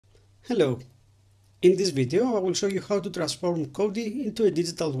Hello! In this video I will show you how to transform KODI into a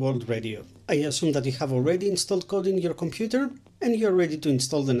digital world radio. I assume that you have already installed KODI in your computer and you are ready to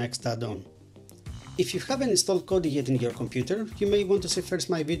install the next add-on. If you haven't installed KODI yet in your computer, you may want to see first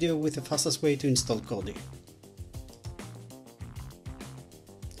my video with the fastest way to install KODI.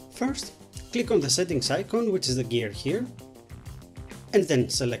 First, click on the settings icon, which is the gear here, and then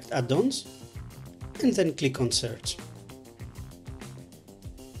select add-ons, and then click on search.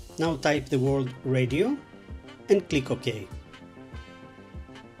 Now type the word radio and click OK.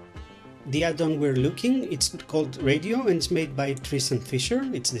 The add-on we're looking, it's called Radio and it's made by Tristan Fisher,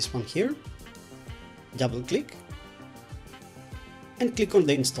 it's this one here. Double click and click on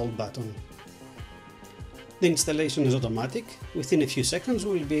the install button. The installation is automatic. Within a few seconds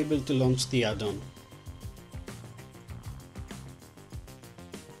we'll be able to launch the add-on.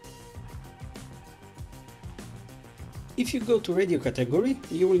 If you go to radio category,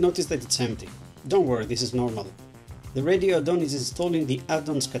 you will notice that it's empty. Don't worry, this is normal. The radio add-on is installed in the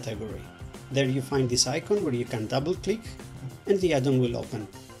add-ons category. There you find this icon where you can double click and the add-on will open.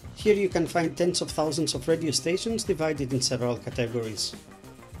 Here you can find tens of thousands of radio stations divided in several categories.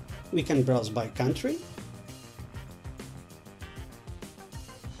 We can browse by country,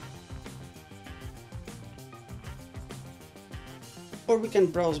 or we can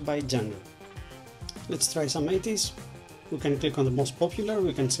browse by genre. Let's try some 80s. We can click on the most popular,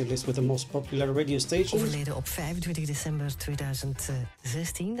 we can see a list with the most popular radio stations. Overleden op 25 december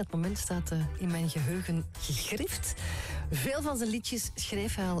 2016. Dat moment staat in mijn geheugen gegrift. Veel van zijn liedjes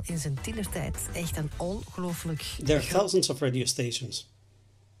schreef hij al in zijn tienertijd. Echt een ongelooflijk... There are thousands of radio stations.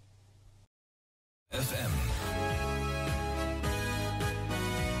 FM.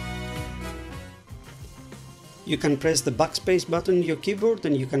 You can press the backspace button on your keyboard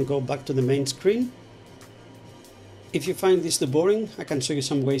and you can go back to the main screen. If you find this too boring, I can show you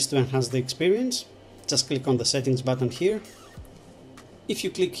some ways to enhance the experience. Just click on the settings button here. If you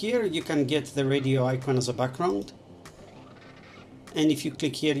click here, you can get the radio icon as a background. And if you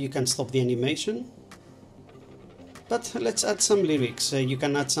click here, you can stop the animation. But let's add some lyrics. You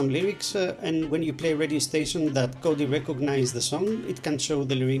can add some lyrics and when you play a radio station that KODI recognizes the song, it can show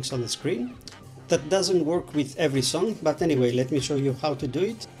the lyrics on the screen. That doesn't work with every song, but anyway, let me show you how to do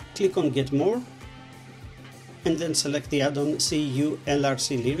it. Click on Get More. And then select the add-on CU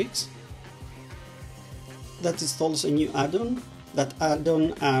LRC Lyrics. That installs a new add-on. That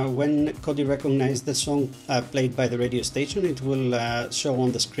add-on, when KODI recognizes the song played by the radio station, it will show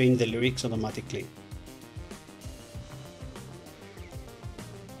on the screen the lyrics automatically.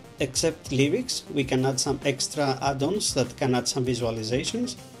 Except lyrics, we can add some extra add-ons that can add some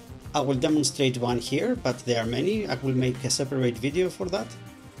visualizations. I will demonstrate one here, but there are many. I will make a separate video for that.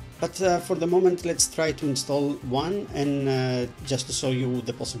 But for the moment, let's try to install one and just to show you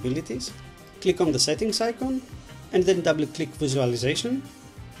the possibilities. Click on the settings icon and then double click visualization.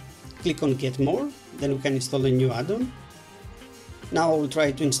 Click on Get More, then we can install a new add-on. Now I will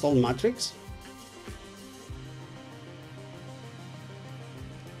try to install Matrix.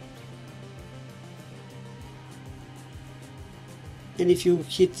 And if you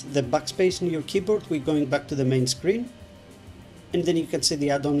hit the backspace on your keyboard, we're going back to the main screen. And then you can see the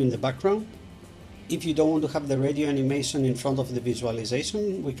add-on in the background. If you don't want to have the radio animation in front of the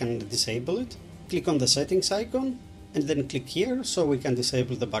visualization, we can disable it. Click on the settings icon and then click here so we can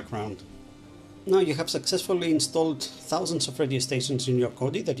disable the background. Now you have successfully installed thousands of radio stations in your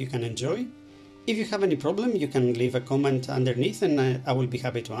KODI that you can enjoy. If you have any problem, you can leave a comment underneath and I will be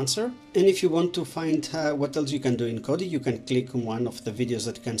happy to answer. And if you want to find what else you can do in KODI, you can click on one of the videos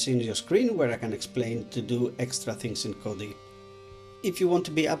that you can see on your screen where I can explain to do extra things in KODI. If you want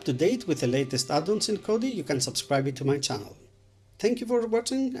to be up to date with the latest add-ons in KODI, you can subscribe to my channel. Thank you for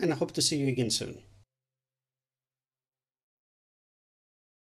watching and I hope to see you again soon.